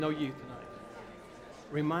No youth tonight.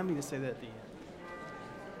 Remind me to say that at the end.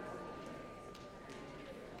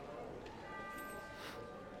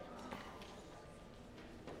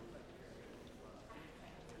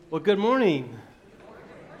 Well, good morning.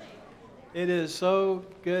 It is so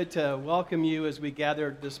good to welcome you as we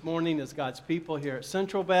gather this morning as God's people here at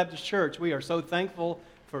Central Baptist Church. We are so thankful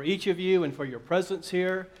for each of you and for your presence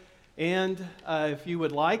here. And if you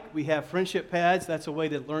would like, we have friendship pads. That's a way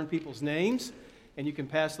to learn people's names. And you can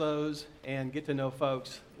pass those and get to know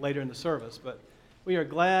folks later in the service. But we are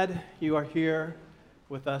glad you are here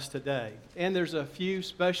with us today. And there's a few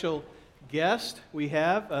special guests we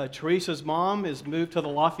have. Teresa's mom is moved to the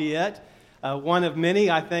Lafayette. One of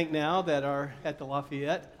many, I think, now that are at the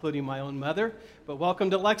Lafayette, including my own mother. But welcome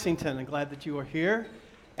to Lexington. I'm glad that you are here.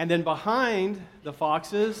 And then behind the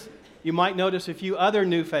Foxes, you might notice a few other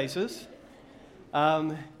new faces.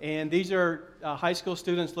 And these are high school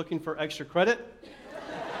students looking for extra credit.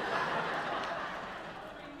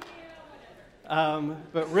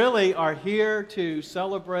 But really are here to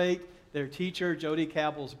celebrate their teacher, Jody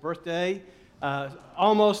Cabell's birthday.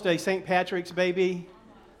 Almost a St. Patrick's baby.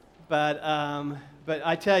 But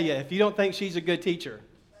I tell you, if you don't think she's a good teacher,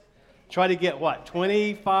 try to get,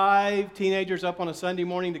 25 teenagers up on a Sunday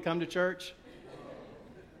morning to come to church?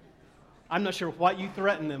 I'm not sure what you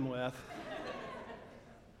threaten them with.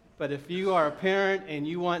 But if you are a parent and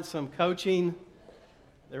you want some coaching,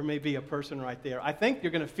 there may be a person right there. I think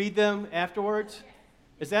you're going to feed them afterwards.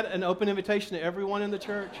 Is that an open invitation to everyone in the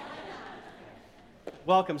church?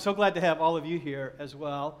 Welcome. So glad to have all of you here as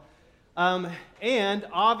well. And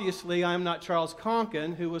obviously, I'm not Charles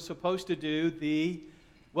Conkin, who was supposed to do the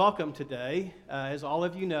welcome today. As all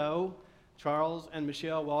of you know, Charles and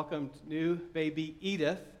Michelle welcomed new baby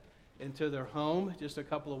Edith into their home just a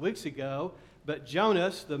couple of weeks ago. But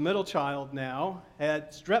Jonas, the middle child now,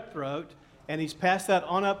 had strep throat, and he's passed that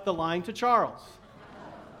on up the line to Charles.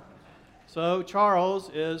 So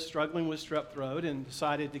Charles is struggling with strep throat and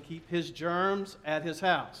decided to keep his germs at his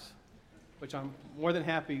house, which I'm more than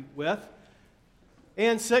happy with.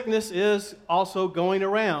 And sickness is also going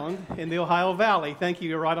around in the Ohio Valley. Thank you.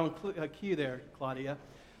 You're right on cue there, Claudia.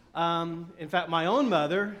 In fact, my own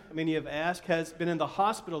mother, many have asked, has been in the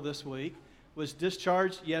hospital this week, was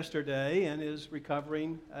discharged yesterday, and is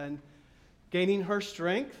recovering and gaining her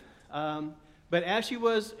strength. But as she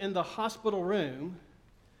was in the hospital room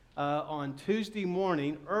on Tuesday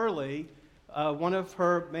morning, early, one of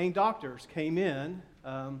her main doctors came in,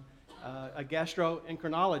 a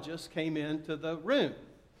gastroenterologist came into the room.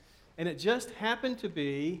 And it just happened to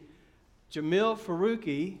be Jamil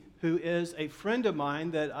Faruqi, who is a friend of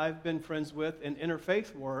mine that I've been friends with in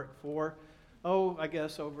interfaith work for,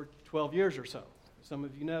 over 12 years or so. Some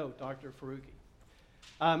of you know Dr. Faruqi.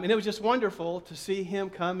 And it was just wonderful to see him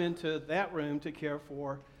come into that room to care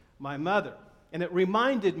for my mother. And it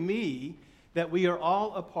reminded me that we are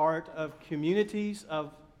all a part of communities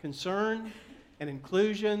of concern and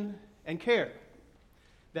inclusion and care.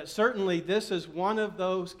 That certainly this is one of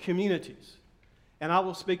those communities. And I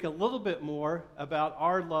will speak a little bit more about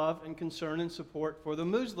our love and concern and support for the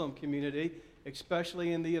Muslim community,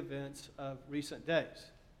 especially in the events of recent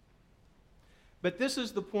days. But this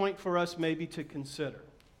is the point for us maybe to consider.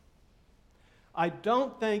 I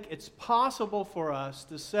don't think it's possible for us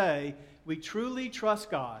to say we truly trust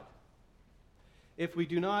God if we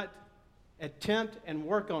do not attempt and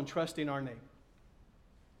work on trusting our neighbor.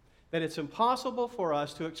 That it's impossible for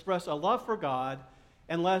us to express a love for God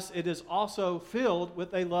unless it is also filled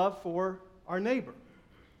with a love for our neighbor.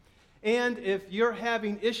 And if you're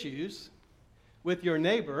having issues with your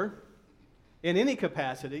neighbor in any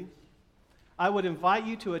capacity, I would invite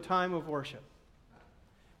you to a time of worship,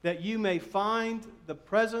 that you may find the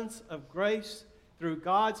presence of grace through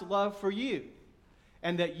God's love for you,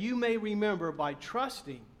 and that you may remember by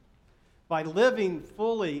trusting, by living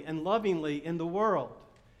fully and lovingly in the world,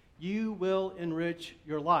 you will enrich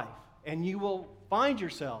your life, and you will find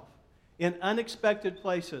yourself in unexpected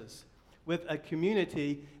places with a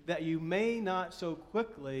community that you may not so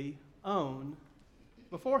quickly own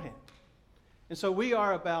beforehand. And so we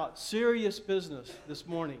are about serious business this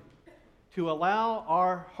morning to allow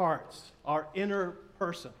our hearts, our inner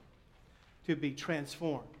person, to be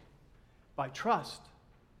transformed by trust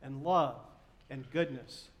and love and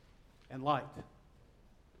goodness and light.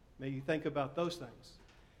 May you think about those things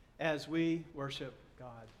as we worship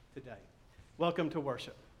God today. Welcome to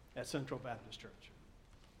worship at Central Baptist Church.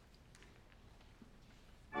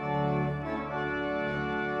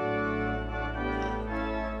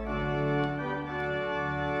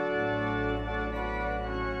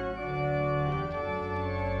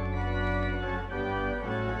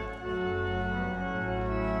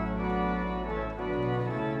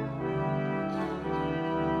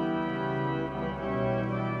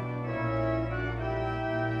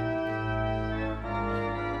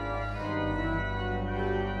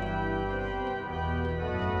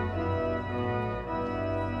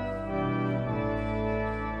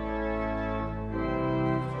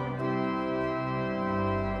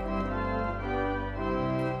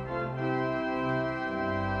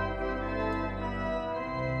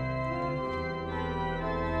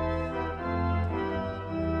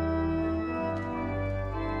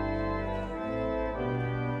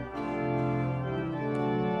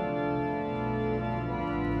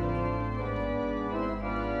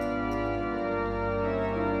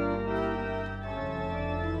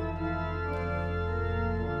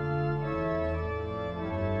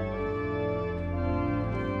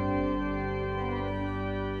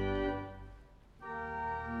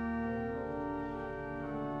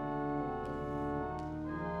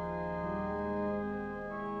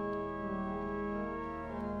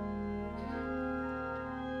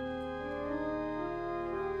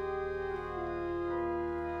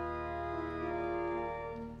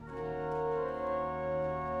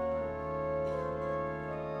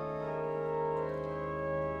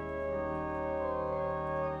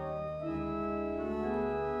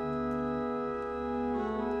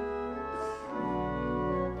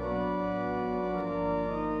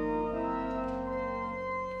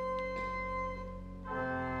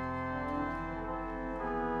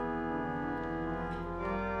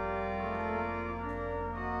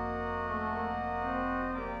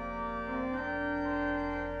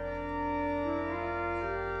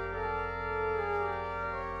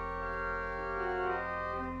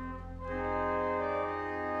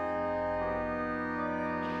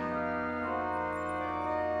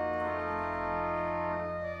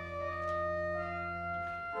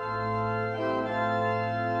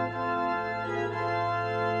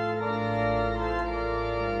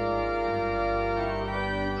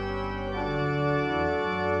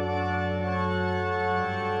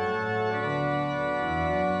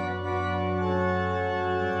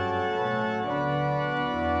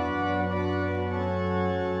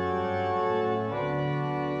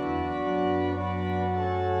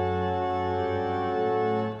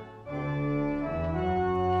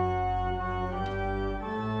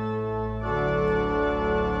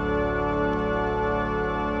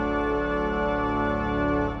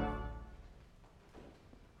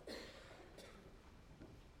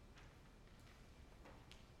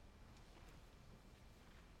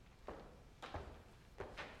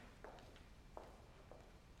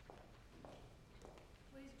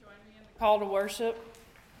 Call to worship.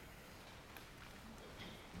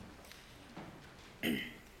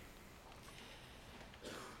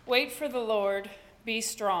 Wait for the Lord, be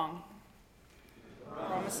strong. The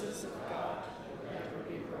promises of God will never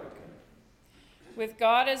be broken. With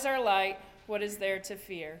God as our light, what is there to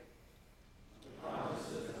fear? The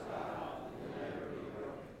promises of God will never be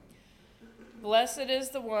broken. Blessed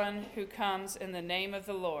is the one who comes in the name of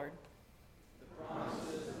the Lord. The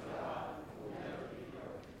promises of God will never be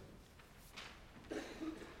broken.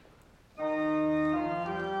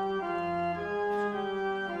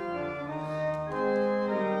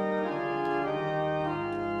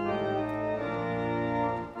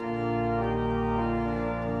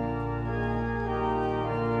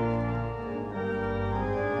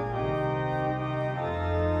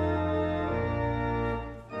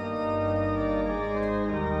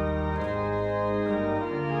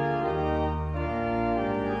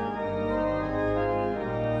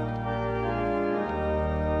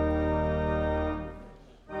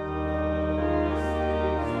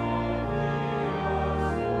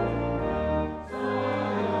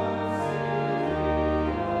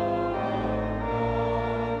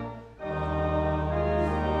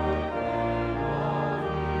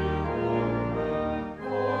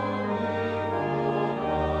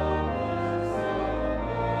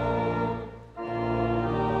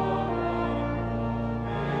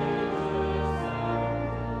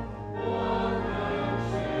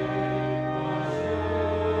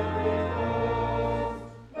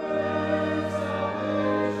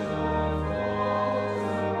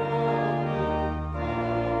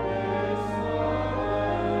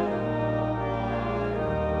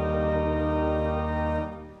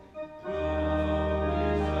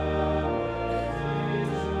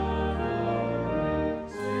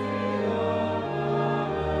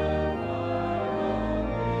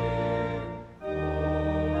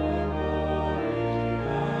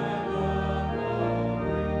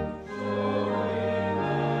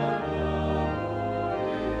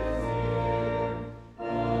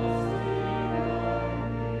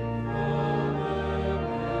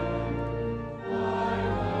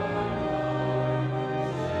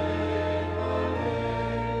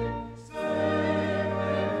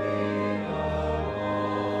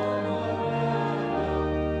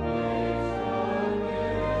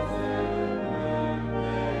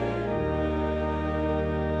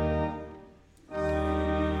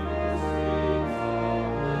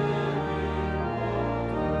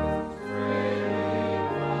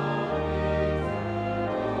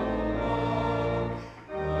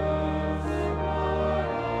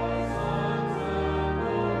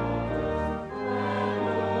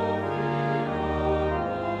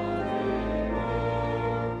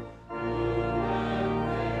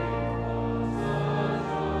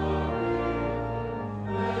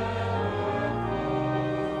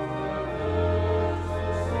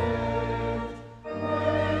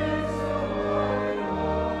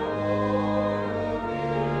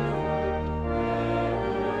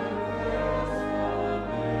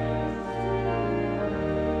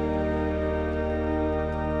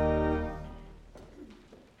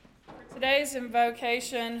 Today's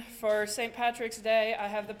invocation for St. Patrick's Day, I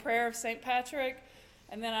have the prayer of St. Patrick,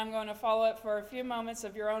 and then I'm going to follow up for a few moments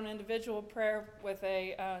of your own individual prayer with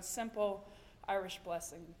a simple Irish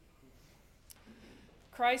blessing.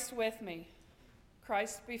 Christ with me,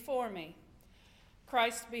 Christ before me,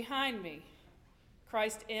 Christ behind me,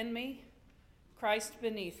 Christ in me, Christ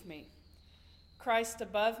beneath me, Christ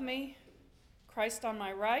above me, Christ on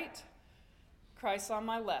my right, Christ on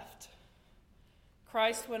my left,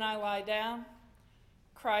 Christ when I lie down,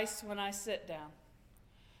 Christ when I sit down,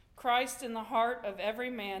 Christ in the heart of every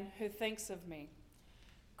man who thinks of me,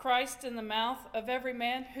 Christ in the mouth of every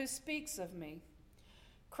man who speaks of me,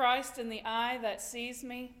 Christ in the eye that sees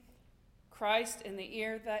me, Christ in the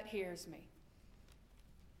ear that hears me.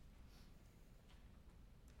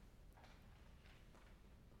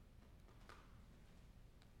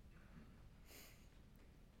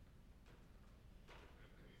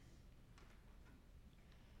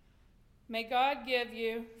 May God give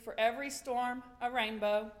you, for every storm, a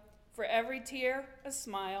rainbow, for every tear, a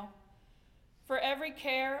smile, for every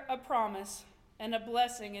care, a promise, and a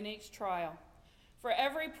blessing in each trial, for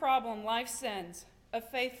every problem life sends, a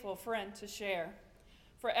faithful friend to share,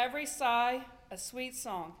 for every sigh, a sweet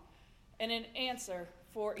song, and an answer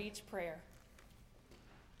for each prayer.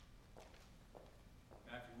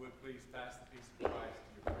 Now, if you would, please pass the peace of Christ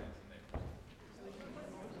to your friends and neighbors.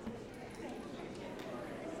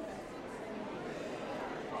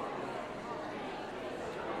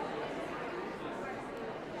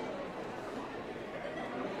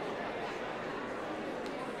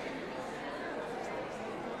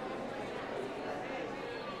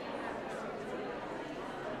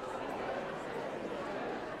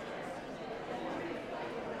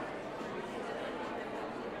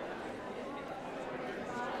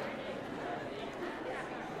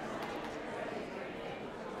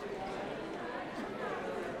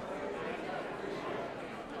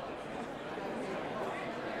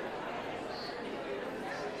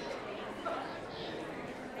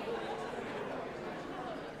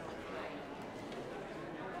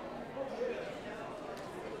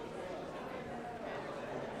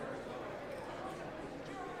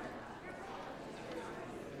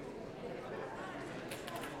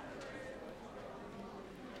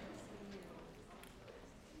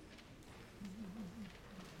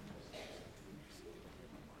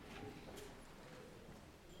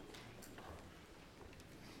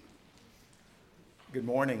 Good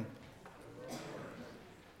morning.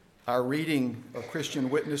 Our reading of Christian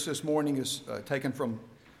Witness this morning is taken from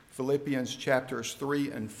Philippians chapters 3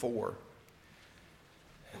 and 4.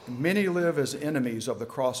 Many live as enemies of the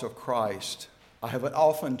cross of Christ. I have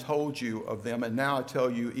often told you of them, and now I tell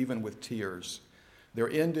you even with tears. Their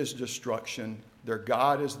end is destruction, their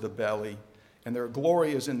God is the belly, and their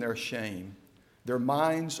glory is in their shame. Their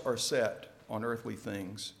minds are set on earthly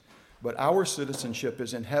things, but our citizenship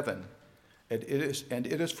is in heaven. And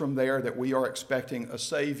it is from there that we are expecting a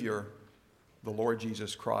Savior, the Lord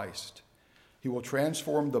Jesus Christ. He will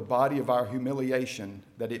transform the body of our humiliation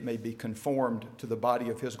that it may be conformed to the body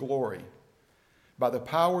of his glory, by the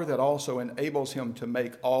power that also enables him to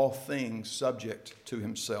make all things subject to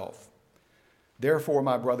himself. Therefore,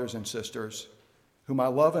 my brothers and sisters, whom I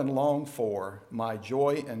love and long for, my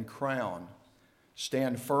joy and crown,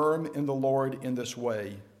 stand firm in the Lord in this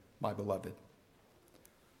way, my beloved.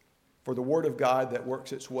 For the word of God that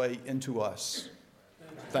works its way into us.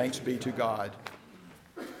 Thanks be to God.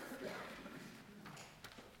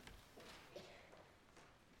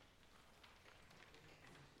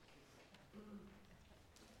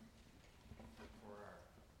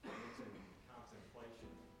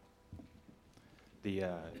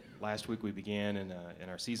 Last week we began in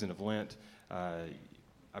our season of Lent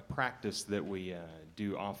a practice that we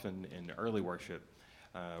do often in early worship,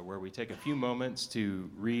 where we take a few moments to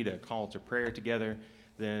read a call to prayer together,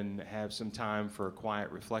 then have some time for quiet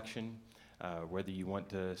reflection, whether you want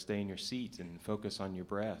to stay in your seat and focus on your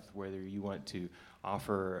breath, whether you want to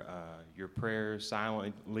offer your prayers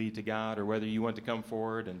silently to God, or whether you want to come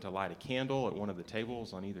forward and to light a candle at one of the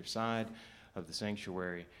tables on either side of the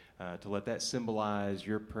sanctuary, to let that symbolize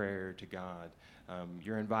your prayer to God.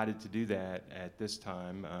 You're invited to do that at this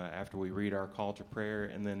time after we read our call to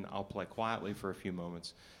prayer, and then I'll play quietly for a few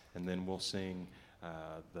moments, and then we'll sing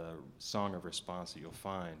the song of response that you'll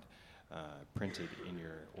find printed in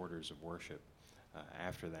your orders of worship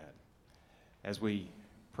after that. As we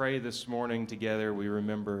pray this morning together, we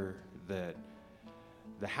remember that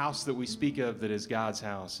the house that we speak of that is God's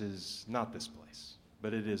house is not this place,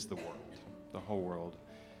 but it is the world, the whole world,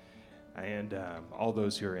 and all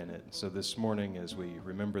those who are in it. So this morning, as we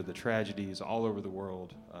remember the tragedies all over the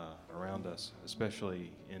world around us,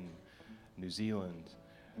 especially in New Zealand,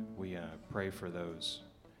 we pray for those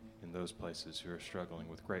in those places who are struggling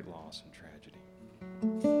with great loss and tragedy.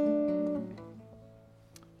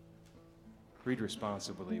 Read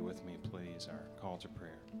responsibly with me, please, our call to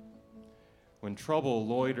prayer. When trouble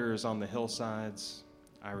loiters on the hillsides,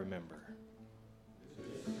 I remember.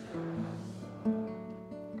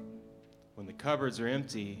 When the cupboards are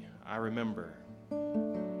empty, I remember.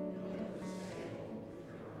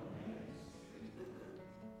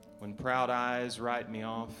 When proud eyes write me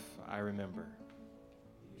off, I remember.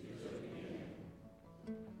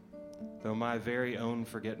 Though my very own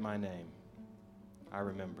forget my name, I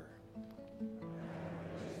remember.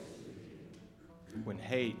 When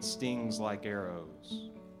hate stings like arrows,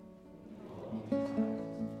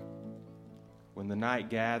 when the night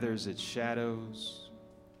gathers its shadows,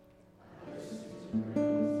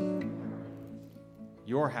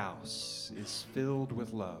 your house is filled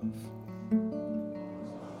with love.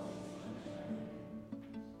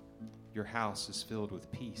 Your house is filled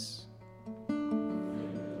with peace.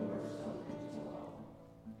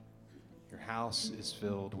 Your house is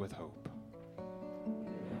filled with hope.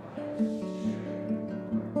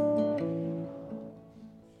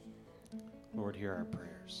 Lord, hear our prayers.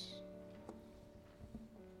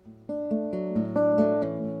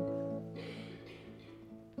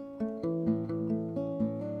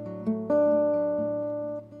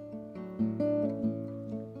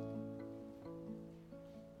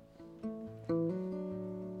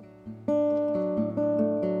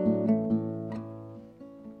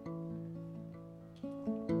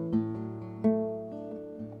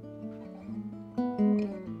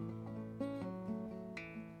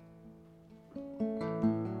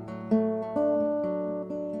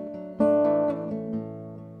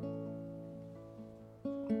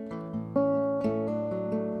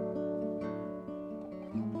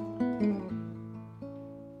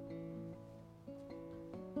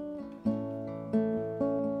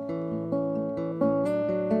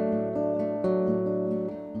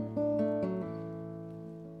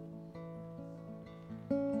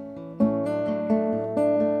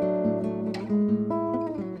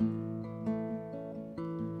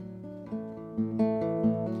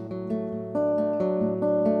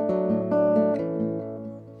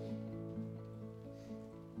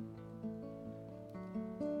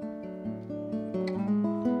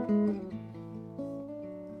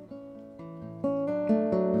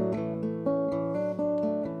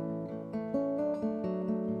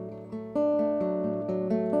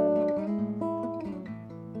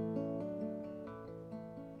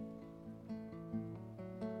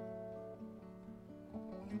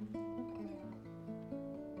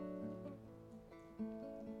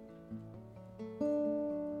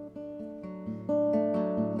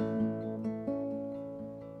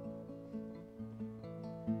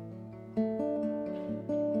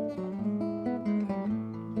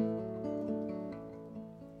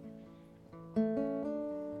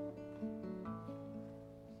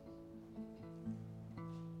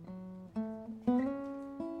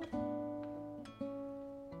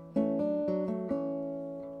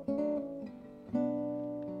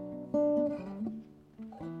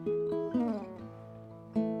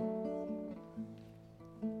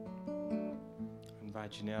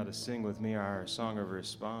 invite you now to sing with me our song of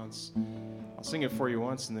response. I'll sing it for you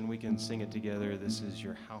once, and then we can sing it together. This is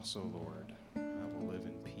Your House, O Lord. I will live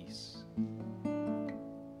in peace.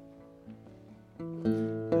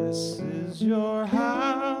 This is your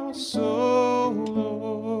house, O Lord.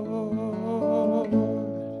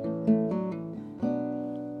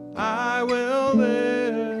 I will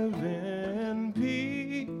live in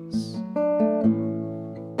peace.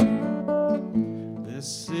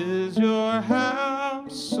 This is your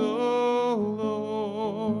house, O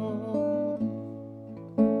Lord.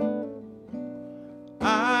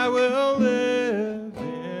 I will live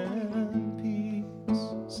in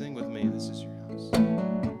peace. Sing with me, this is your house.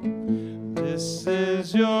 This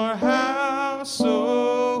is your house,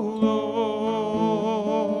 O Lord.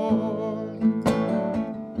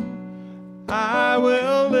 I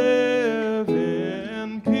will live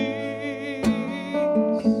in peace.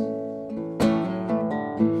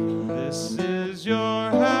 This is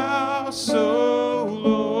your house, O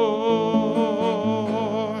Lord.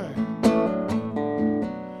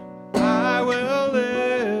 I will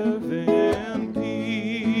live in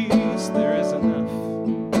peace. There is enough.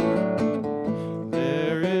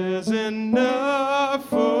 There is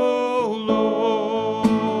enough, O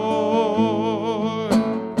Lord.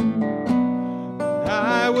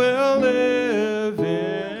 I will live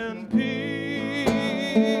in peace.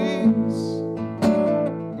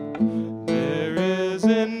 There is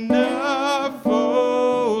enough, O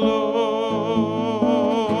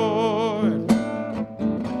Lord.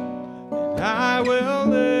 And I will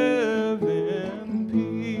live in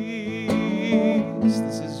peace.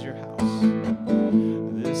 This is your house.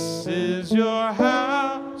 This is your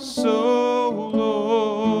house, O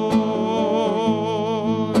Lord.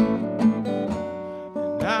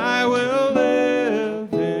 And I will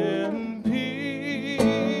live in peace.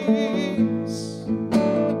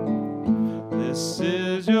 This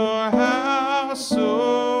is your house,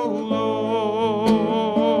 O Lord.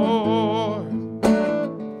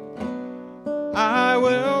 I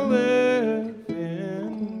will live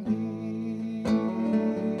in peace.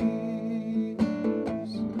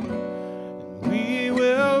 And we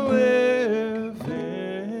will live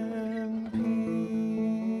in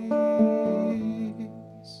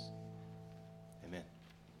peace. Amen.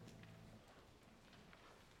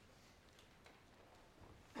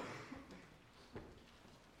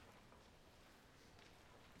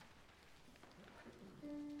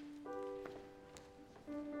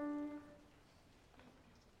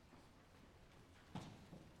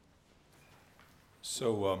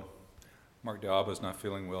 So, Mark D'Alba's not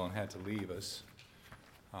feeling well and had to leave us.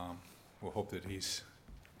 We'll hope that he's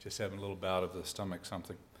just having a little bout of the stomach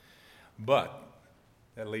something. But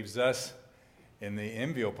that leaves us in the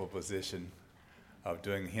enviable position of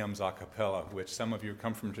doing hymns a cappella, which some of you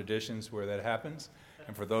come from traditions where that happens.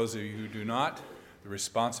 And for those of you who do not, the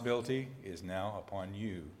responsibility is now upon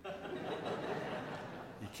you.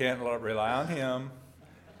 You can't rely on him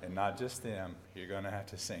and not just them. You're going to have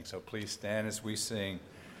to sing. So please stand as we sing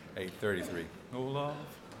 833. Oh, love.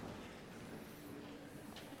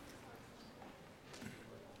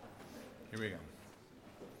 Here we go.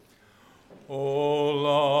 Oh,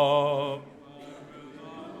 love.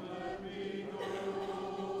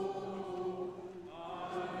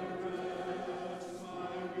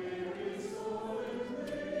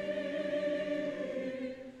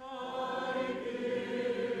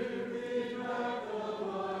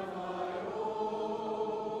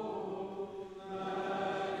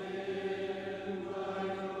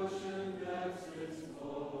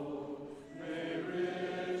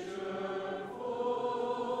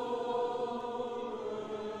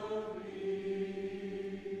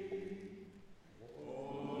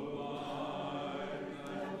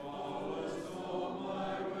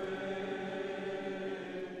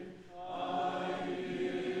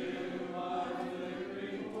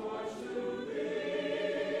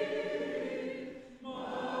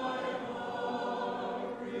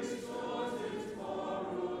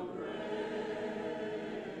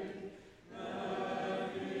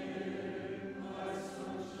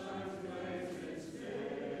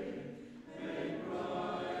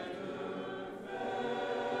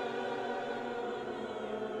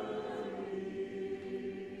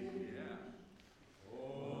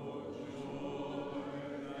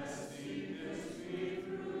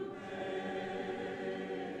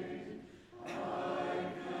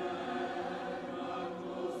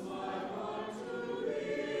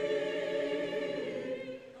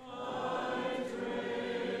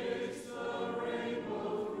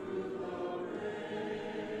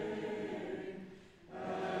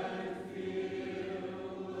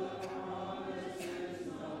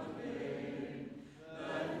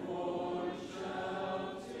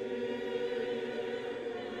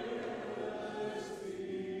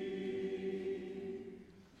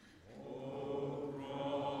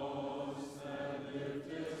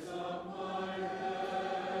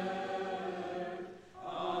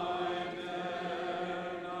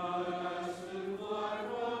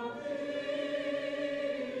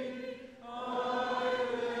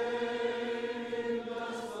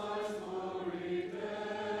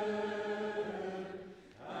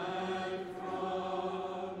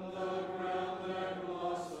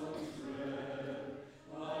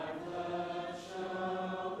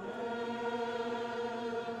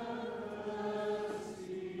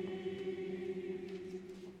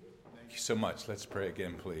 so much. Let's pray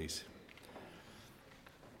again, please.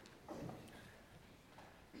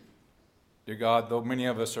 Dear God, though many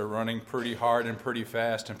of us are running pretty hard and pretty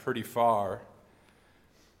fast and pretty far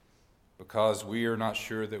because we are not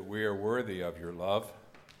sure that we are worthy of your love,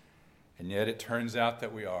 and yet it turns out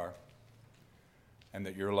that we are, and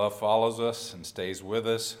that your love follows us and stays with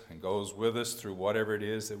us and goes with us through whatever it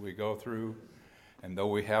is that we go through. And though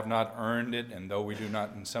we have not earned it, and though we do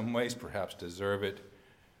not in some ways perhaps deserve it,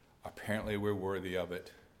 apparently we're worthy of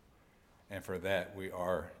it. And for that we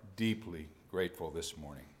are deeply grateful this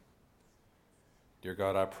morning. Dear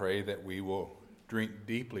God, I pray that we will drink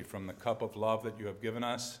deeply from the cup of love that you have given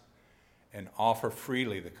us and offer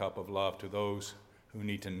freely the cup of love to those who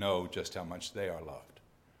need to know just how much they are loved.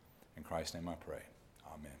 In Christ's name I pray.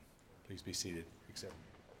 Amen. Please be seated. Accept.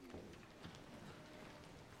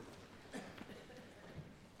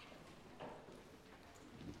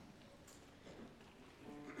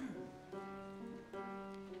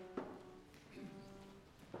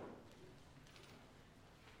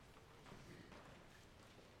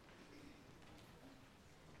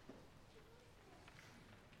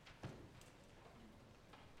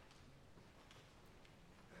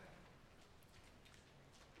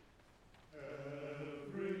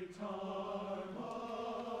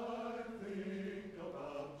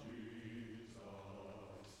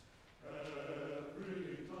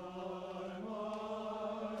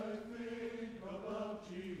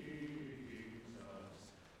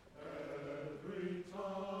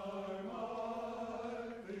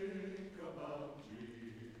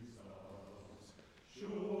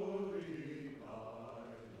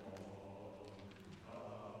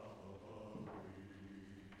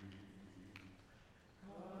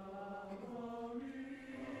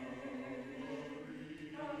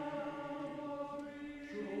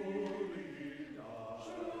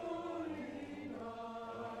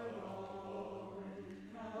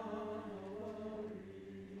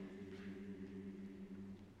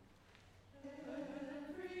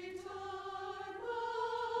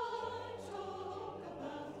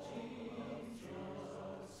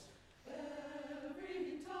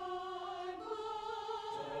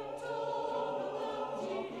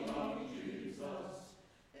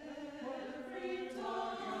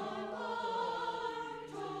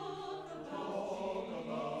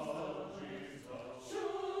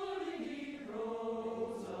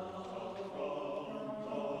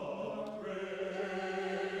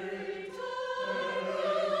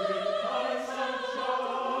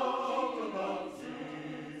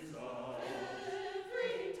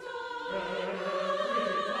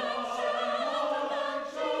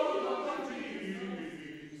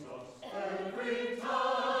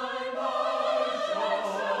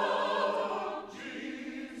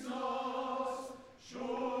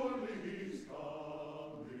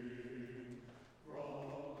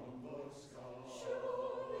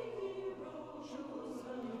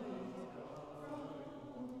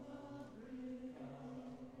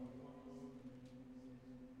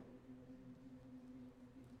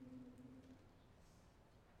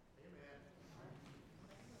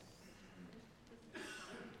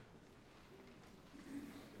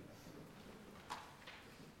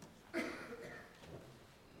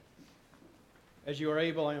 As you are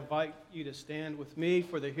able, I invite you to stand with me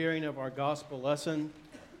for the hearing of our gospel lesson,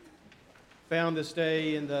 found this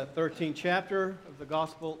day in the 13th chapter of the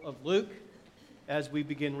Gospel of Luke, as we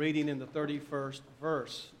begin reading in the 31st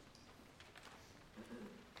verse.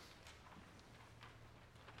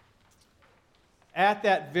 At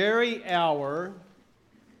that very hour,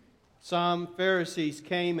 some Pharisees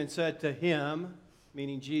came and said to him,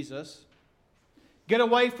 meaning Jesus, "Get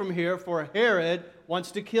away from here, for Herod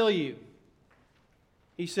wants to kill you."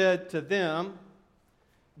 He said to them,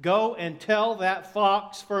 "Go and tell that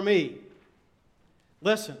fox for me.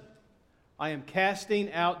 Listen, I am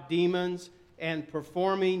casting out demons and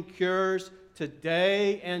performing cures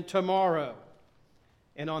today and tomorrow,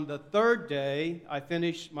 and on the third day I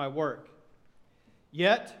finish my work.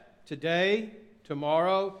 Yet today,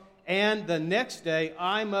 tomorrow, and the next day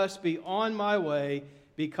I must be on my way,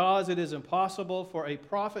 because it is impossible for a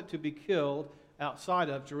prophet to be killed outside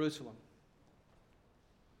of Jerusalem.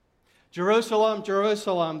 Jerusalem,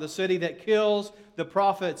 Jerusalem, the city that kills the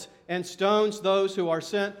prophets and stones those who are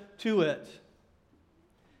sent to it.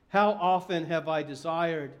 How often have I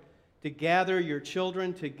desired to gather your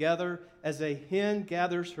children together as a hen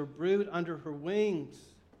gathers her brood under her wings,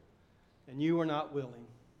 and you are not willing.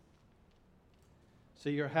 So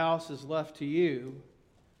your house is left to you,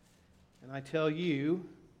 and I tell you,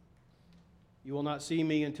 you will not see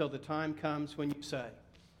me until the time comes when you say,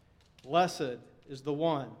 'Blessed is the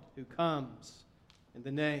one who comes in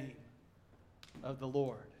the name of the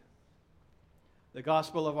Lord. The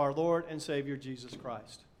gospel of our Lord and Savior Jesus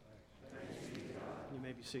Christ. You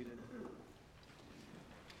may be seated.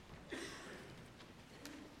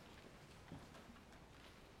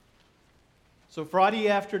 So Friday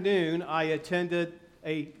afternoon, I attended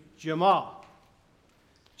a Jama'ah.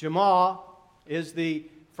 Jama'ah is the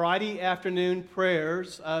Friday afternoon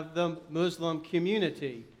prayers of the Muslim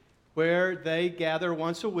community, where they gather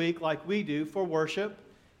once a week like we do for worship,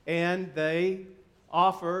 and they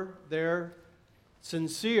offer their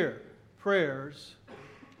sincere prayers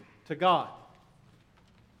to God.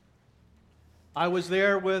 I was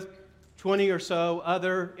there with 20 or so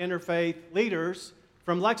other interfaith leaders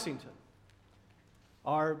from Lexington.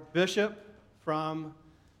 Our bishop from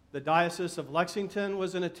the Diocese of Lexington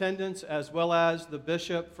was in attendance, as well as the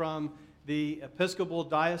bishop from the Episcopal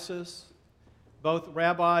Diocese. Both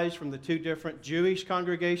rabbis from the two different Jewish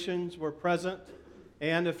congregations were present,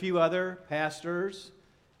 and a few other pastors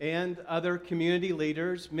and other community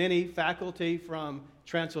leaders, many faculty from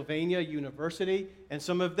Transylvania University, and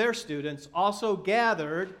some of their students also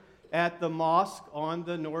gathered at the mosque on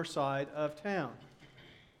the north side of town.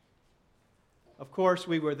 Of course,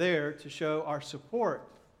 we were there to show our support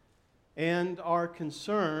and our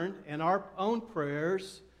concern and our own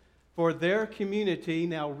prayers for their community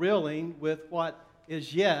now reeling with what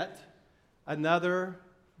is yet another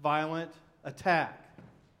violent attack.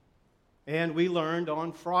 And we learned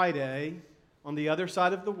on Friday, on the other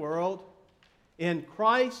side of the world, in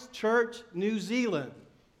Christchurch, New Zealand,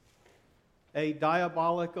 a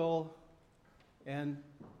diabolical and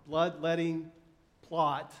bloodletting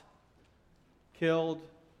plot killed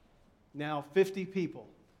now 50 people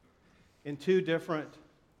in two different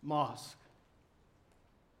mosques.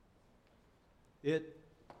 It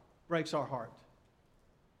breaks our heart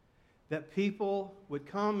that people would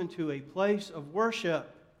come into a place of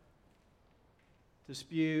worship to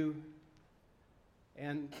spew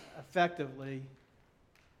and effectively,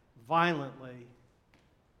 violently,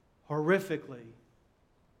 horrifically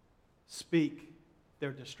speak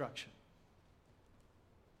their destruction.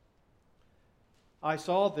 I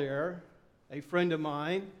saw there a friend of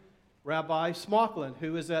mine, Rabbi Smocklin,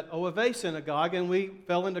 who is at OFA Synagogue, and we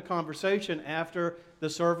fell into conversation after the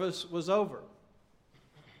service was over.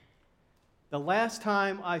 The last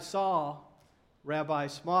time I saw Rabbi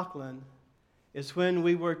Smocklin is when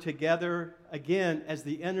we were together again as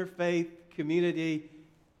the interfaith community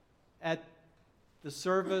at the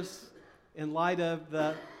service in light of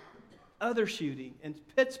the other shooting in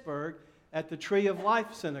Pittsburgh at the Tree of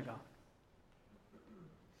Life Synagogue.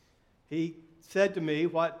 He said to me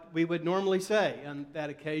what we would normally say on that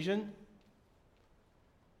occasion: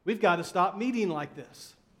 we've got to stop meeting like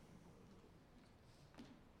this.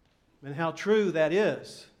 And how true that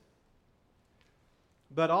is.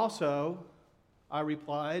 But also, I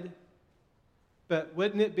replied, but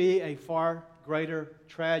wouldn't it be a far greater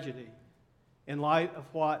tragedy in light of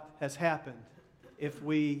what has happened if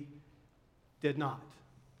we did not?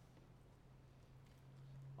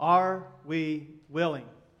 Are we willing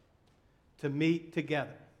to meet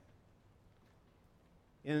together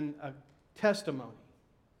in a testimony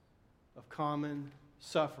of common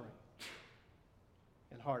suffering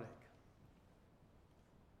and heartache?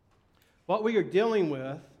 What we are dealing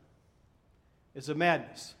with is a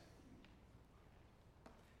madness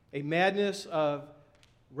of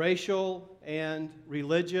racial and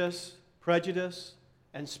religious prejudice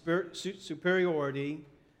and superiority.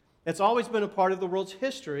 It's always been a part of the world's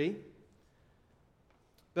history,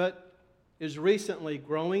 but is recently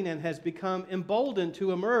growing and has become emboldened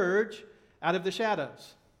to emerge out of the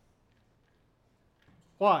shadows.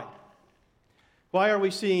 Why? Why are we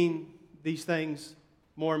seeing these things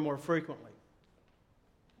more and more frequently?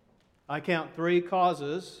 I count three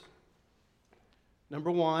causes. Number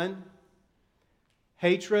one,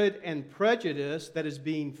 hatred and prejudice that is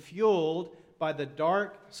being fueled by the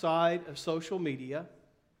dark side of social media.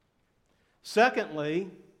 Secondly,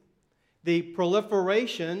 the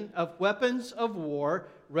proliferation of weapons of war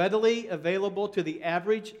readily available to the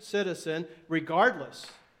average citizen, regardless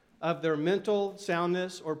of their mental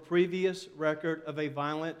soundness or previous record of a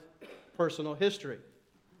violent personal history.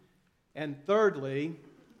 And thirdly,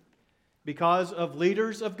 because of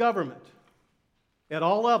leaders of government at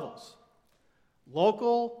all levels,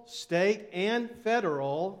 local, state, and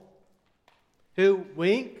federal, who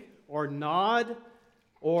wink or nod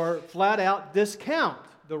or flat out discount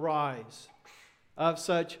the rise of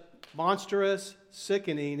such monstrous,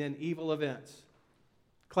 sickening, and evil events,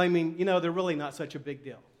 claiming, they're really not such a big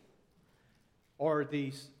deal, or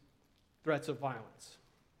these threats of violence,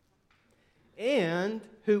 and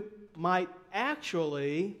who might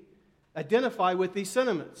actually identify with these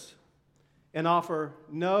sentiments and offer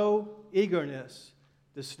no eagerness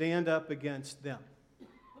to stand up against them.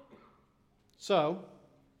 So,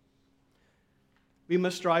 we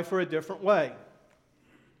must strive for a different way.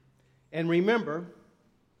 And remember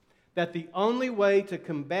that the only way to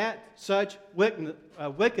combat such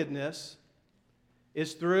wickedness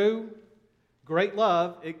is through great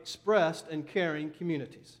love expressed in caring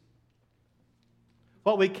communities.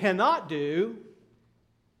 What we cannot do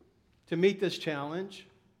to meet this challenge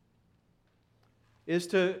is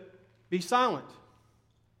to be silent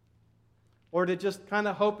or to just kind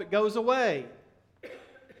of hope it goes away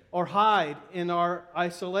or hide in our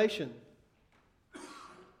isolation.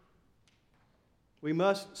 We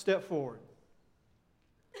must step forward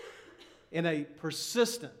in a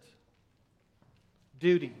persistent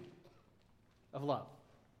duty of love.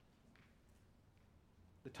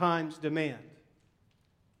 The times demand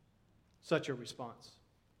such a response.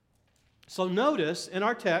 So notice in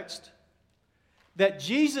our text that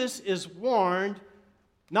Jesus is warned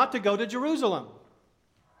not to go to Jerusalem.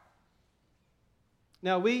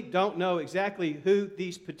 Now, we don't know exactly who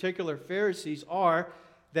these particular Pharisees are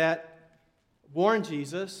that warned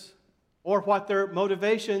Jesus or what their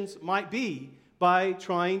motivations might be by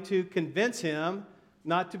trying to convince him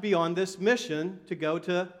not to be on this mission to go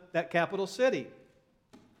to that capital city.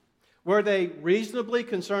 Were they reasonably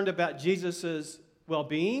concerned about Jesus'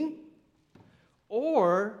 well-being?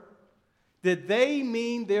 Or did they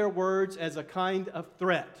mean their words as a kind of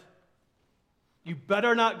threat? You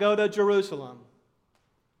better not go to Jerusalem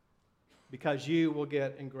because you will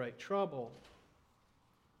get in great trouble.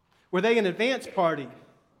 Were they an advance party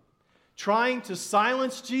trying to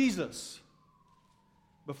silence Jesus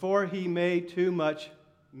before he made too much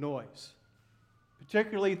noise,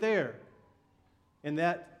 particularly there in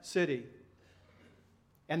that city,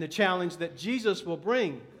 and the challenge that Jesus will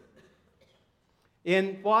bring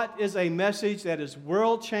in what is a message that is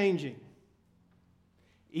world-changing,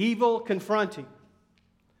 evil confronting,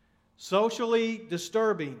 socially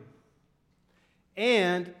disturbing,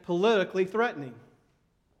 and politically threatening?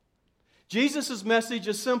 Jesus' message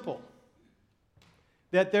is simple,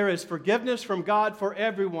 that there is forgiveness from God for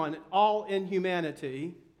everyone, all in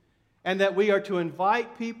humanity, and that we are to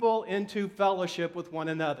invite people into fellowship with one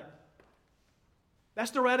another.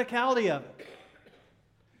 That's the radicality of it.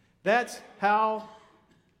 That's how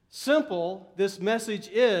simple this message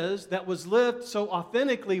is that was lived so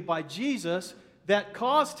authentically by Jesus that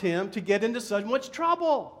caused him to get into so much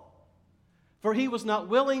trouble. For he was not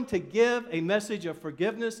willing to give a message of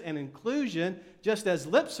forgiveness and inclusion just as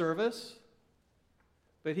lip service,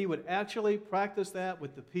 but he would actually practice that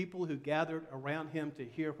with the people who gathered around him to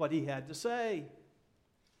hear what he had to say.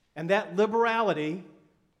 And that liberality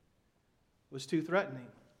was too threatening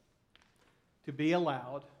to be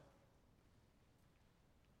allowed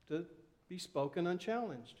to be spoken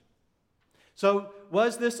unchallenged. So,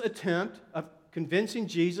 was this attempt of convincing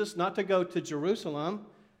Jesus not to go to Jerusalem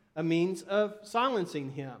a means of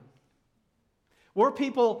silencing him? Were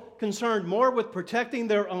people concerned more with protecting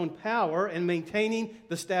their own power and maintaining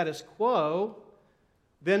the status quo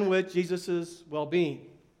than with Jesus' well-being?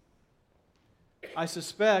 I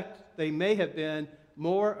suspect they may have been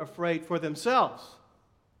more afraid for themselves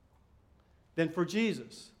than for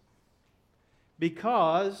Jesus,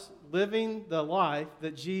 because living the life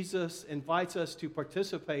that Jesus invites us to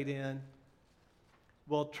participate in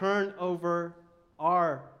will turn over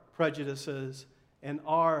our prejudices and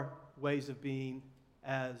our ways of being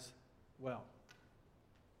as well.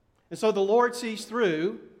 And so the Lord sees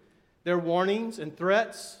through their warnings and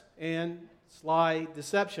threats and sly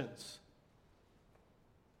deceptions.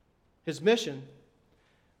 His mission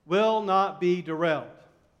will not be derailed,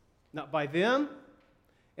 not by them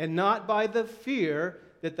and not by the fear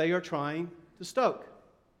that they are trying to stoke.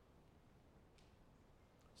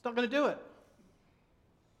 It's not going to do it.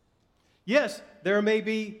 Yes, there may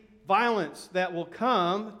be violence that will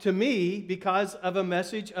come to me because of a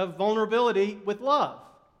message of vulnerability with love.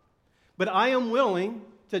 But I am willing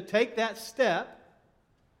to take that step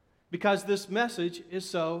because this message is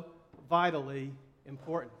so vitally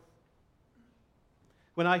important.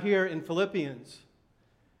 When I hear in Philippians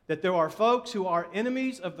that there are folks who are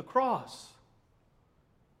enemies of the cross,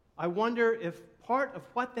 I wonder if part of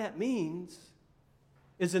what that means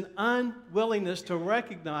is an unwillingness to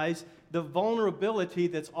recognize the vulnerability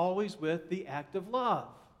that's always with the act of love.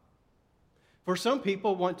 For some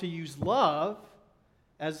people want to use love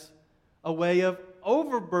as a way of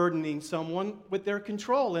overburdening someone with their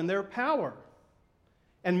control and their power.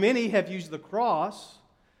 And many have used the cross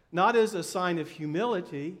not as a sign of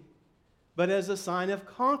humility, but as a sign of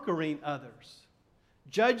conquering others,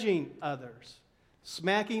 judging others,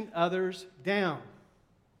 smacking others down.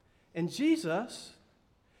 And Jesus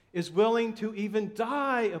is willing to even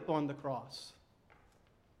die upon the cross,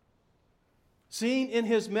 seeing in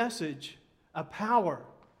his message a power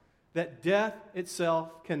that death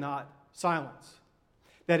itself cannot silence.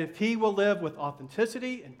 That if he will live with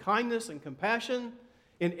authenticity and kindness and compassion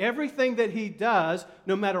in everything that he does,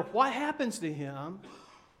 no matter what happens to him,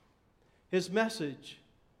 his message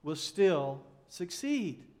will still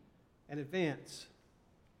succeed and advance.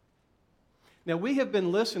 Now, we have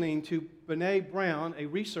been listening to Brené Brown, a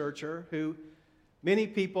researcher who many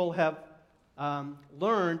people have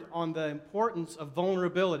learned on the importance of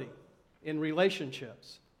vulnerability in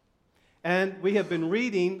relationships. And we have been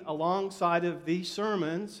reading alongside of these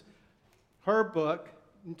sermons her book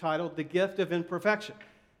entitled The Gift of Imperfection.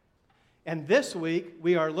 And this week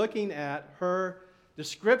we are looking at her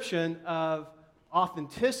description of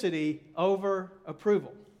authenticity over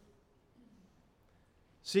approval.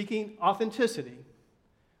 Seeking authenticity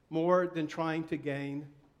more than trying to gain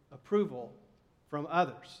approval from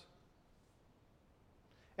others.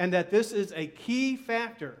 And that this is a key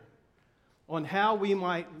factor on how we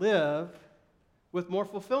might live with more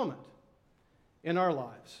fulfillment in our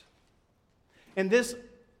lives. And this,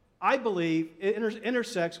 I believe, it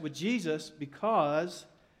intersects with Jesus because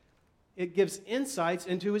it gives insights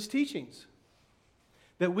into his teachings.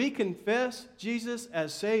 That we confess Jesus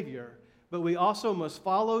as Savior, but we also must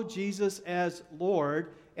follow Jesus as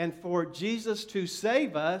Lord. And for Jesus to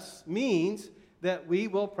save us means that we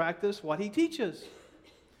will practice what he teaches.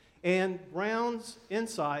 And Brown's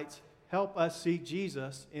insights help us see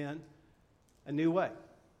Jesus in a new way.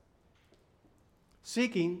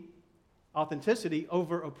 Seeking authenticity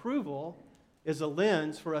over approval is a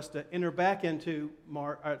lens for us to enter back into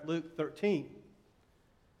Luke 13.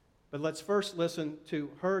 But let's first listen to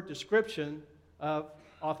her description of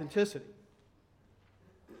authenticity.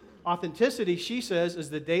 Authenticity, she says, is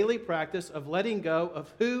the daily practice of letting go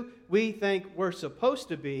of who we think we're supposed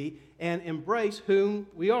to be and embrace whom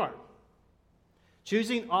we are.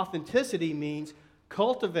 Choosing authenticity means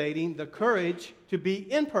cultivating the courage to be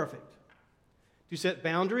imperfect, to set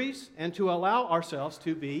boundaries, and to allow ourselves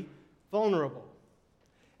to be vulnerable.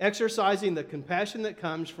 Exercising the compassion that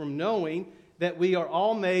comes from knowing that we are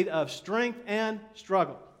all made of strength and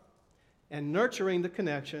struggle, and nurturing the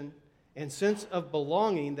connection and sense of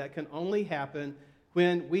belonging that can only happen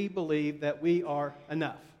when we believe that we are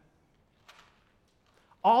enough.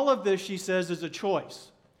 All of this, she says, is a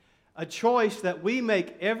choice that we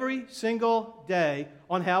make every single day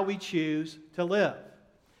on how we choose to live.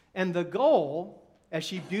 And the goal, as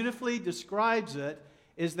she beautifully describes it,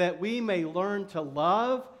 is that we may learn to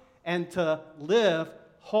love and to live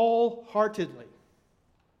wholeheartedly.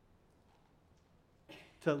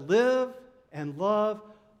 To live and love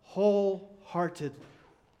wholeheartedly.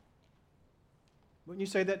 Wouldn't you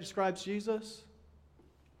say that describes Jesus?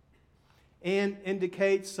 And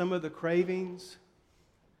indicates some of the cravings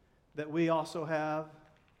that we also have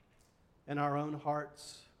in our own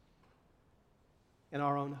hearts, in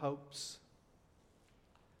our own hopes.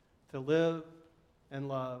 To live and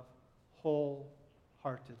love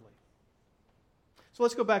wholeheartedly. So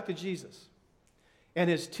let's go back to Jesus and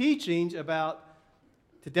his teachings about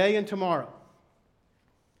today and tomorrow.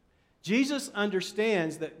 Jesus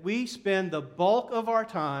understands that we spend the bulk of our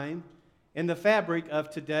time in the fabric of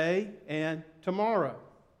today and tomorrow,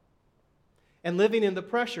 and living in the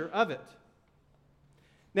pressure of it.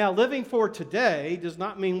 Now, living for today does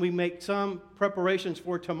not mean we make some preparations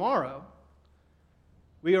for tomorrow.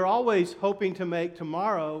 We are always hoping to make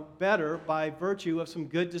tomorrow better by virtue of some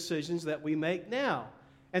good decisions that we make now.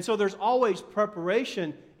 And so there's always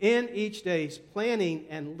preparation in each day's planning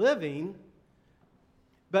and living.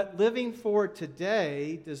 But living for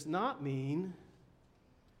today does not mean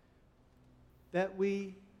that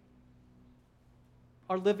we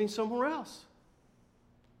are living somewhere else.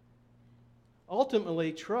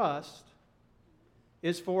 Ultimately, trust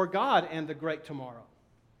is for God and the great tomorrow,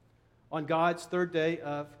 on God's third day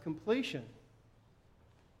of completion.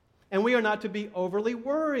 And we are not to be overly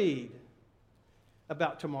worried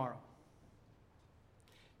about tomorrow.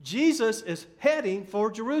 Jesus is heading for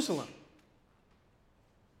Jerusalem.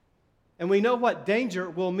 And we know what danger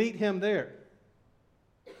will meet him there.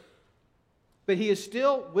 But he is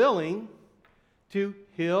still willing to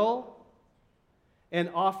heal and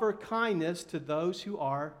offer kindness to those who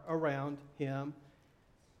are around him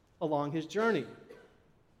along his journey.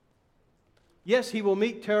 Yes, he will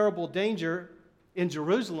meet terrible danger in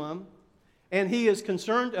Jerusalem, and he is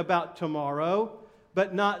concerned about tomorrow,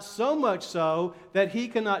 but not so much so that he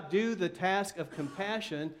cannot do the task of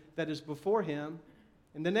compassion that is before him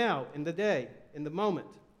in the now, in the day, in the moment.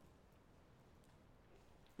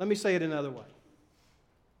 Let me say it another way.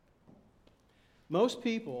 Most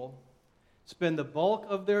people spend the bulk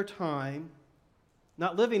of their time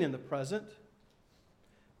not living in the present,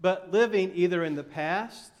 but living either in the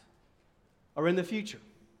past or in the future.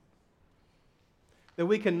 That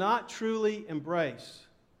we cannot truly embrace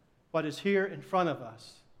what is here in front of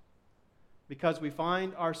us because we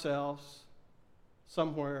find ourselves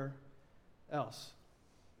somewhere else.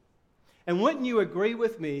 And wouldn't you agree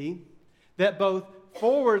with me that both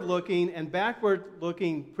forward-looking and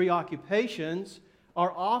backward-looking preoccupations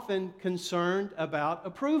are often concerned about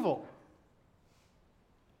approval?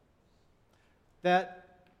 That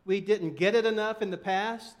we didn't get it enough in the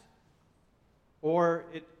past, or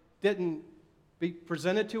it didn't be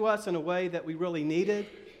presented to us in a way that we really needed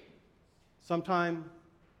sometime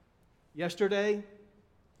yesterday,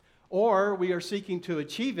 or we are seeking to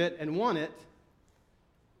achieve it and want it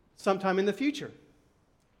sometime in the future.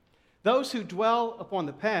 Those who dwell upon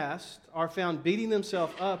the past are found beating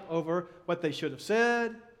themselves up over what they should have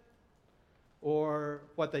said, or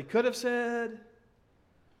what they could have said,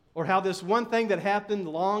 or how this one thing that happened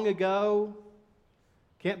long ago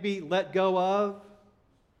can't be let go of,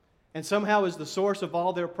 and somehow is the source of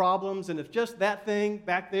all their problems. And if just that thing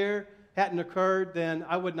back there hadn't occurred, then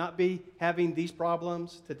I would not be having these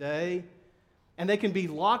problems today. And they can be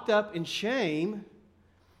locked up in shame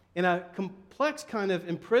in a complex kind of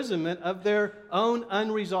imprisonment of their own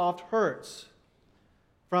unresolved hurts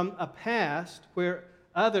from a past where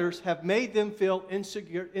others have made them feel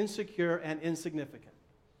insecure and insignificant.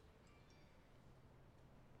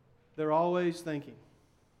 They're always thinking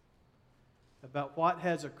about what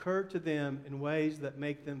has occurred to them in ways that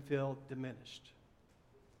make them feel diminished.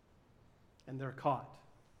 And they're caught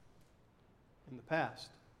in the past.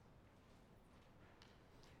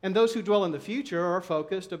 And those who dwell in the future are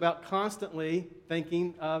focused about constantly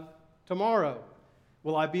thinking of tomorrow.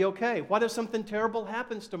 Will I be okay? What if something terrible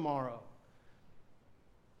happens tomorrow?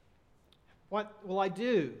 What will I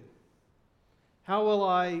do? How will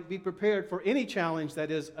I be prepared for any challenge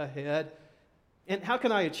that is ahead? And how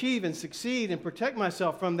can I achieve and succeed and protect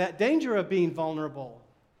myself from that danger of being vulnerable?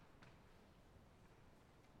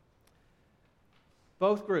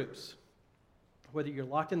 Both groups, whether you're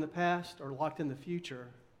locked in the past or locked in the future,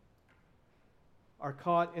 are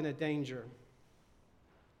caught in a danger.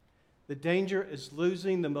 The danger is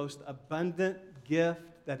losing the most abundant gift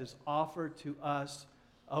that is offered to us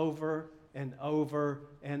over and over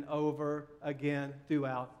and over again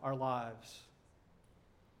throughout our lives.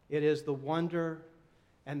 It is the wonder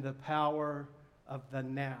and the power of the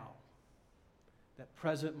now, that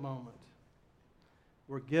present moment.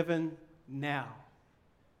 We're given now,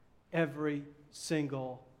 every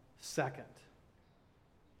single second.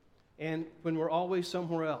 And when we're always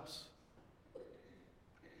somewhere else,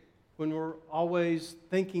 when we're always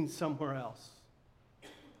thinking somewhere else,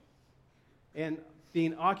 and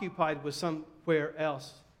being occupied with somewhere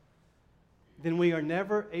else, then we are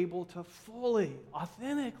never able to fully,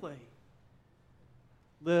 authentically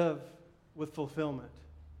live with fulfillment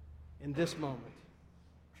in this moment.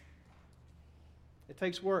 It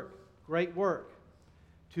takes work, great work,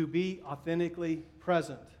 to be authentically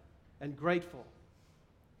present and grateful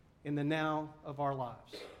in the now of our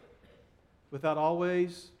lives, without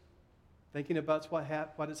always thinking about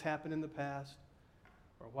what has happened in the past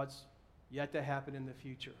or what's yet to happen in the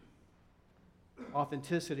future.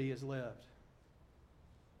 Authenticity is lived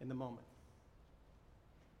in the moment.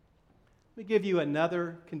 Let me give you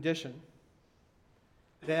another condition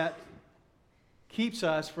that keeps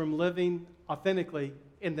us from living authentically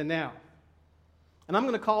in the now. And I'm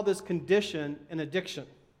going to call this condition an addiction,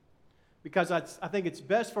 because I think it's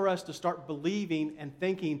best for us to start believing and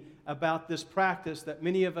thinking about this practice that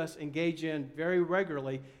many of us engage in very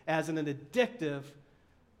regularly as an addictive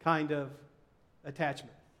kind of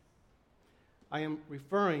attachment. I am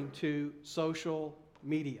referring to social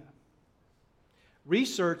media.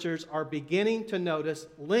 Researchers are beginning to notice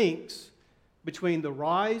links between the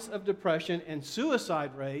rise of depression and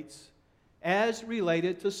suicide rates as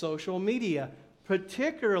related to social media,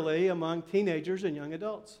 particularly among teenagers and young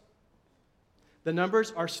adults. The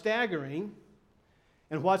numbers are staggering,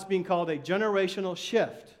 and what's being called a generational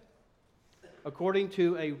shift, according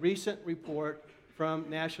to a recent report from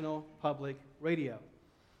National Public Radio.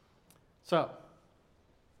 So,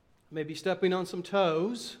 maybe stepping on some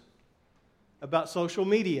toes about social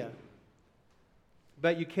media,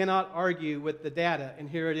 but you cannot argue with the data, and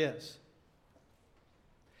here it is.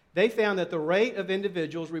 They found that the rate of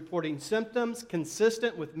individuals reporting symptoms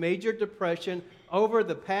consistent with major depression over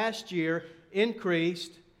the past year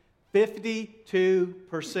increased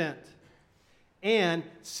 52%. And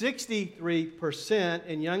 63%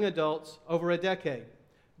 in young adults over a decade.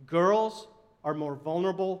 Girls are more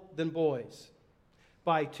vulnerable than boys.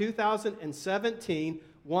 By 2017,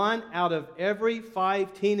 1 out of every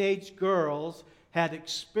 5 teenage girls had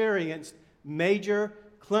experienced major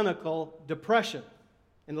clinical depression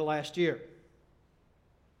in the last year.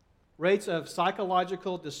 Rates of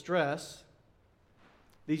psychological distress,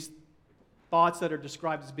 these thoughts that are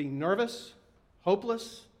described as being nervous,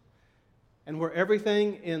 hopeless, and where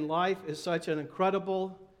everything in life is such an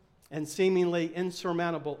incredible and seemingly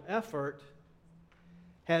insurmountable effort,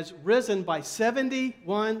 has risen by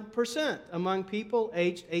 71% among people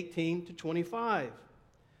aged 18 to 25.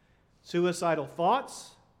 Suicidal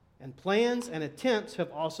thoughts and plans and attempts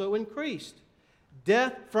have also increased.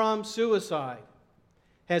 Death from suicide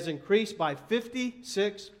has increased by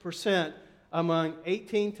 56% among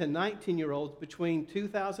 18 to 19-year-olds between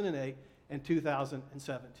 2008 and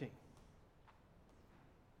 2017.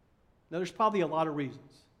 Now, there's probably a lot of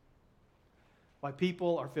reasons why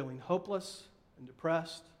people are feeling hopeless and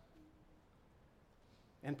depressed,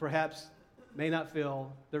 and perhaps may not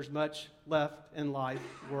feel there's much left in life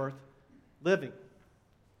worth living.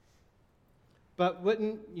 But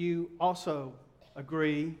wouldn't you also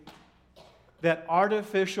agree that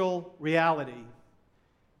artificial reality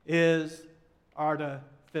is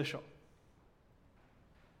artificial?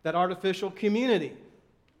 That artificial community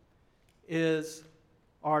is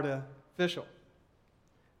artificial?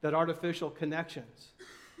 That artificial connections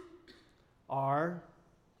are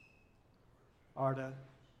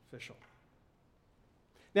artificial.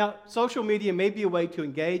 Now, social media may be a way to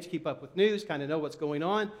engage, keep up with news, kind of know what's going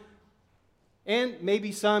on, and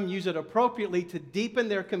maybe some use it appropriately to deepen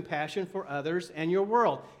their compassion for others and your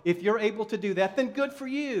world. If you're able to do that, then good for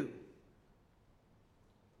you.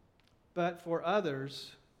 But for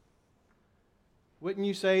others, wouldn't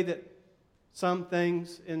you say that some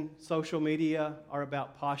things in social media are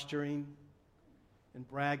about posturing and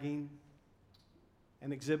bragging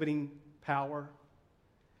and exhibiting power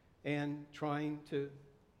and trying to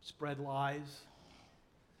spread lies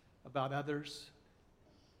about others?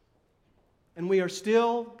 And we are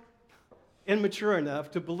still immature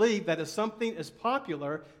enough to believe that if something is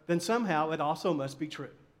popular, then somehow it also must be true.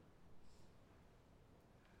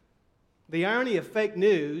 The irony of fake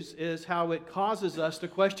news is how it causes us to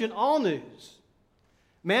question all news.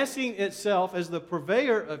 Masking itself as the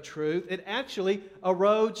purveyor of truth, it actually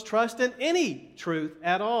erodes trust in any truth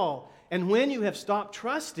at all. And when you have stopped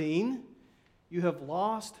trusting, you have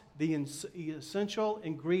lost the essential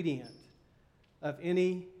ingredient of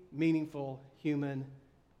any meaningful human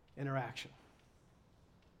interaction.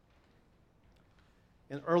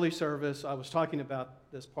 In early service, I was talking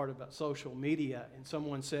about this part about social media, and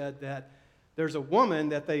someone said that there's a woman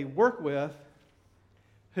that they work with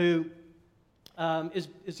who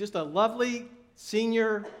is just a lovely,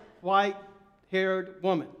 senior, white-haired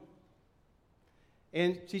woman.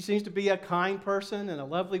 And she seems to be a kind person and a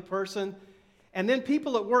lovely person. And then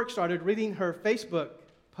people at work started reading her Facebook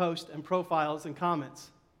posts and profiles and comments.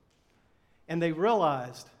 And they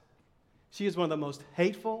realized she is one of the most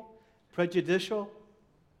hateful, prejudicial,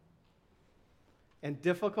 and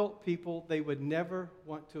difficult people they would never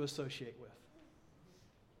want to associate with.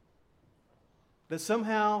 That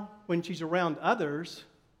somehow, when she's around others,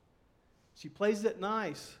 she plays it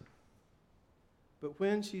nice. But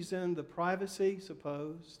when she's in the privacy,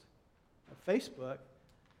 supposed, of Facebook,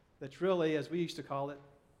 that's really, as we used to call it,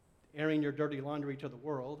 airing your dirty laundry to the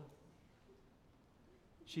world,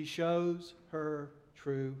 she shows her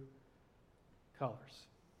true colors.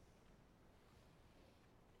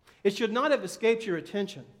 It should not have escaped your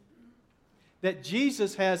attention that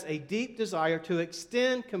Jesus has a deep desire to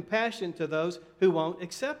extend compassion to those who won't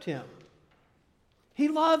accept him. He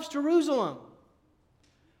loves Jerusalem,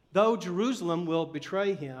 though Jerusalem will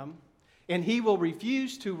betray him, and he will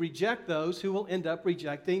refuse to reject those who will end up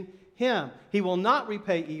rejecting him. He will not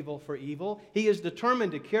repay evil for evil. He is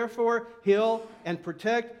determined to care for, heal, and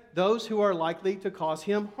protect those who are likely to cause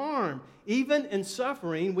him harm. Even in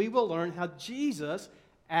suffering, we will learn how Jesus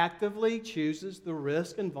actively chooses the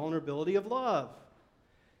risk and vulnerability of love,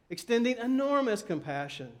 extending enormous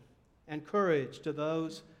compassion and courage to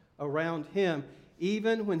those around him,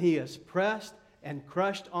 even when he is pressed and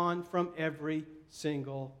crushed on from every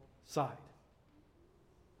single side.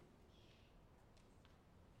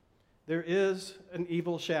 There is an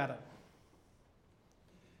evil shadow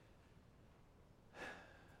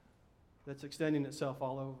that's extending itself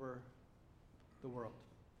all over the world.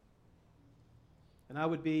 And I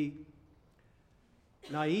would be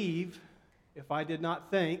naive if I did not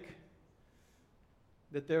think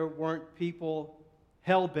that there weren't people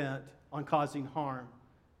hell-bent on causing harm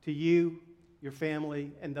to you, your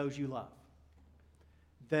family, and those you love.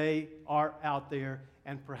 They are out there,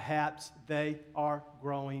 and perhaps they are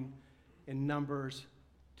growing in numbers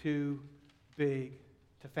too big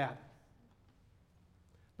to fathom.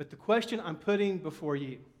 But the question I'm putting before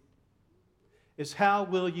you is, how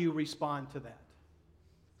will you respond to that?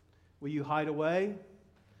 Will you hide away,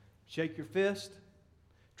 shake your fist,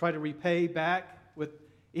 try to repay back with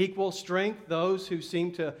equal strength those who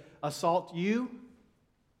seem to assault you?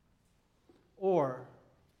 Or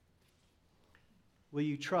will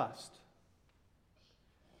you trust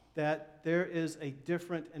that there is a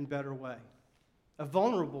different and better way, a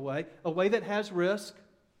vulnerable way, a way that has risk,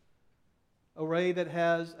 a way that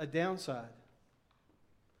has a downside?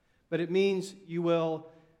 But it means you will,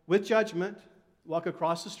 with judgment, walk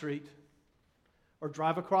across the street, or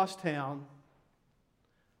drive across town,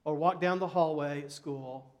 or walk down the hallway at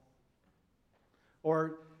school,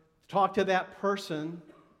 or talk to that person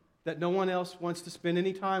that no one else wants to spend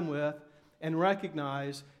any time with, and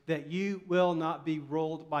recognize that you will not be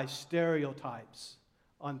ruled by stereotypes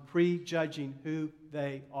on prejudging who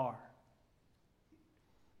they are.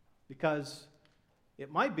 Because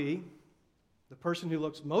it might be the person who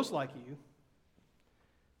looks most like you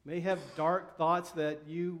may have dark thoughts that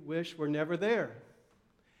you wish were never there.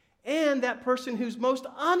 And that person who's most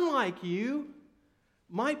unlike you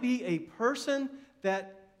might be a person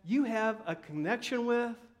that you have a connection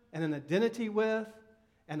with and an identity with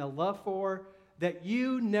and a love for that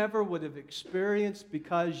you never would have experienced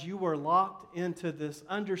because you were locked into this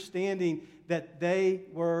understanding that they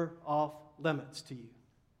were off limits to you.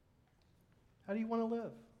 How do you want to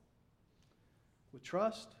live? With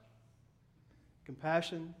trust,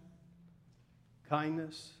 compassion,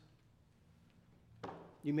 kindness.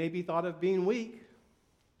 You may be thought of being weak.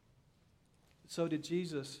 So did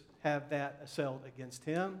Jesus have that assailed against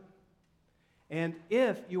him. And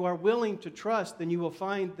if you are willing to trust, then you will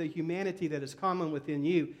find the humanity that is common within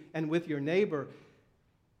you and with your neighbor,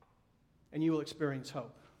 and you will experience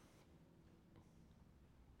hope.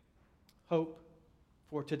 Hope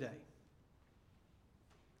for today,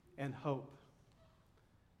 and hope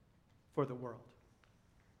for the world.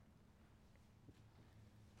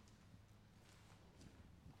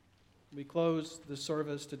 We close the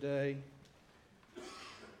service today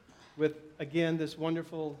with, again, this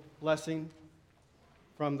wonderful blessing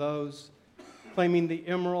from those claiming the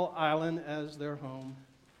Emerald Island as their home.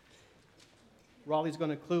 Raleigh's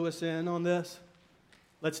going to clue us in on this.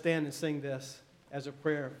 Let's stand and sing this as a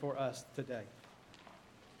prayer for us today.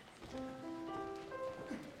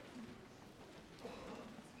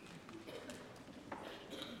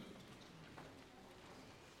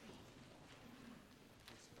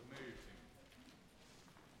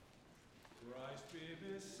 Christ be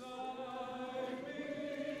beside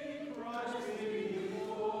me, Christ be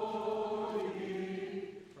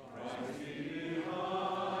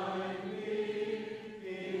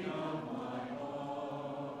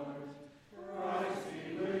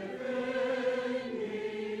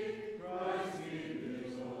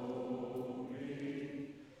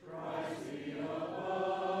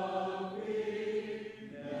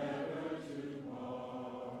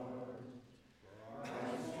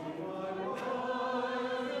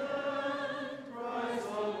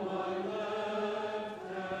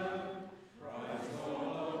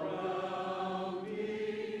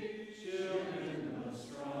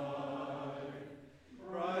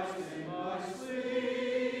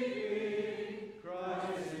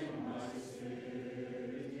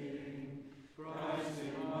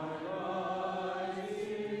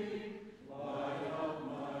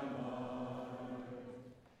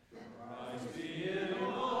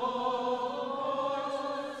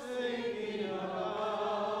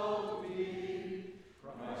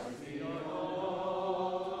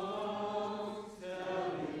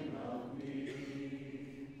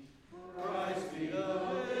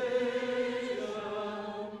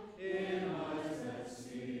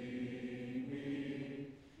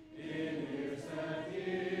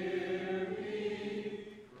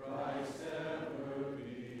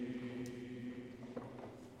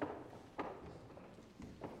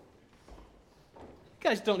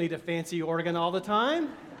You guys don't need a fancy organ all the time.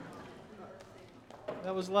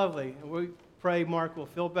 That was lovely. We pray Mark will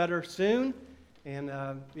feel better soon and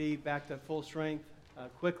be back to full strength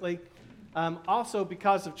quickly. Also,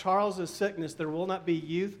 because of Charles's sickness, there will not be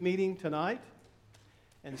youth meeting tonight.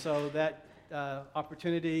 And so that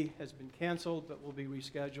opportunity has been canceled, but will be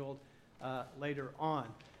rescheduled later on.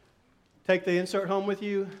 Take the insert home with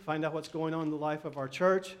you. Find out what's going on in the life of our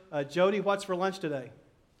church. Jody, what's for lunch today?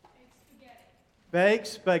 Baked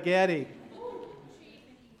spaghetti.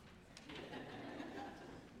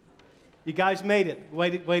 You guys made it. Way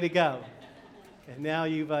to go. And now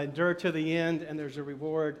you've endured to the end, and there's a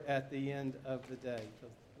reward at the end of the day. So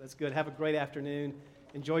that's good. Have a great afternoon.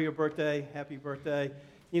 Enjoy your birthday. Happy birthday.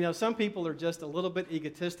 You know, some people are just a little bit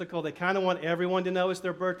egotistical. They kind of want everyone to know it's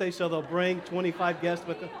their birthday, so they'll bring 25 guests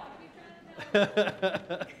with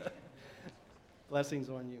them. Blessings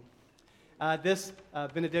on you. This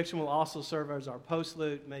benediction will also serve as our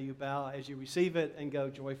postlude. May you bow as you receive it and go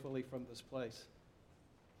joyfully from this place.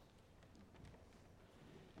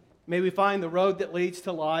 May we find the road that leads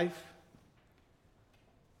to life.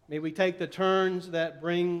 May we take the turns that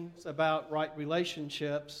brings about right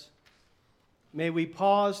relationships. May we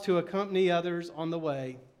pause to accompany others on the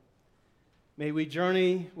way. May we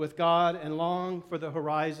journey with God and long for the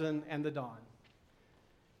horizon and the dawn.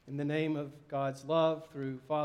 In the name of God's love through Father,